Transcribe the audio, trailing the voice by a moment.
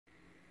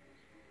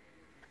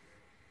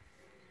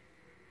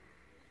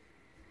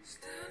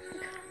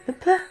the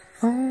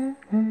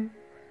platform,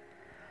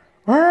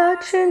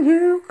 watching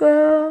you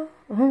go.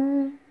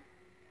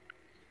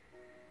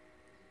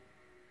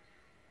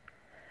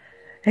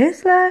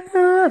 It's like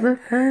no other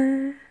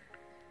pain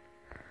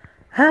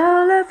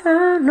I'll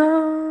ever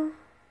know.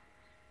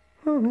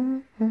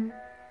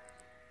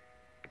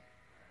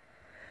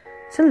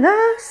 To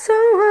love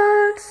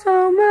someone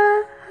so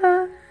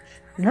much,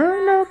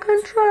 no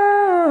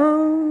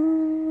control.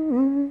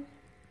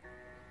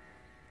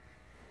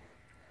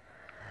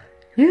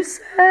 You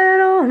said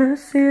I wanna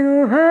see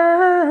the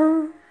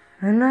world,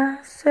 and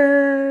I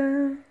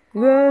said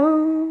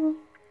go.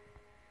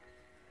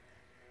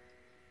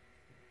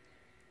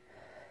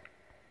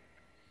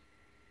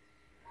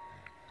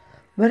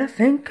 But I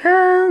think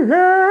I'm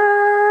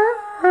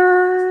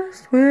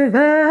lost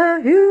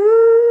without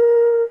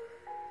you.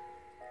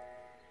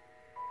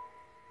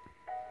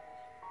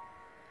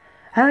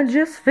 I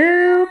just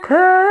feel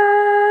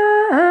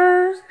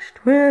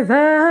crushed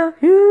without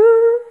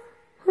you.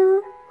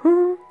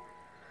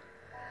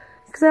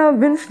 'Cause I've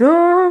been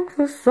strong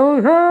for so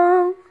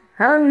long,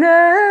 I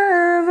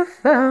never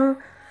felt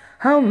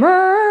how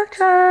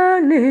much I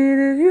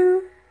needed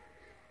you.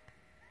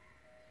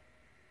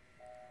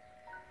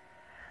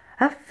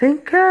 I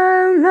think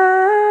I'm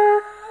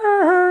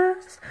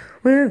lost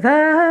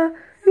without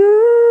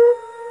you.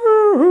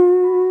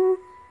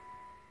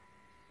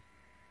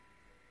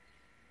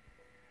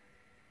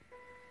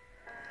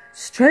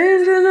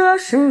 Strangers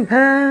rushing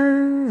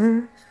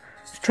past,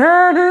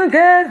 trying to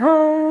get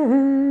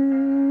home.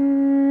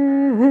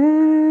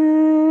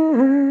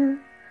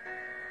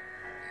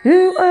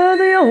 You are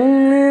the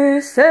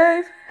only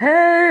safe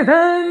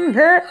haven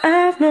that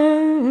I've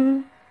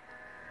known.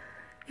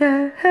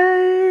 Yeah.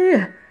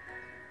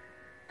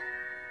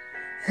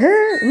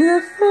 Hitting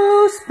the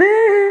full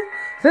speed,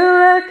 feel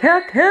like I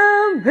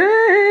can't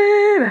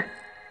breathe.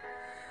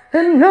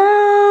 And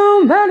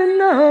nobody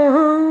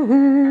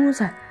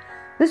knows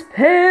this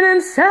pain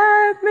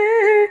inside me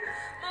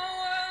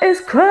is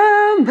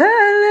crumbling.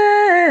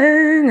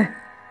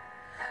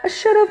 I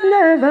should have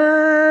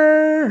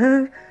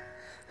never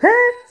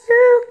let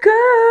you go.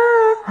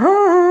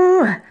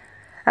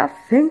 I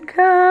think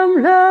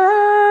I'm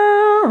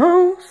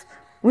lost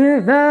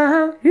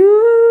without you.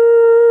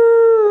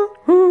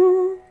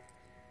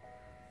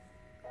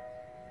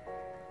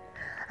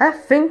 I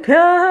think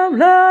I'm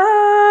lost.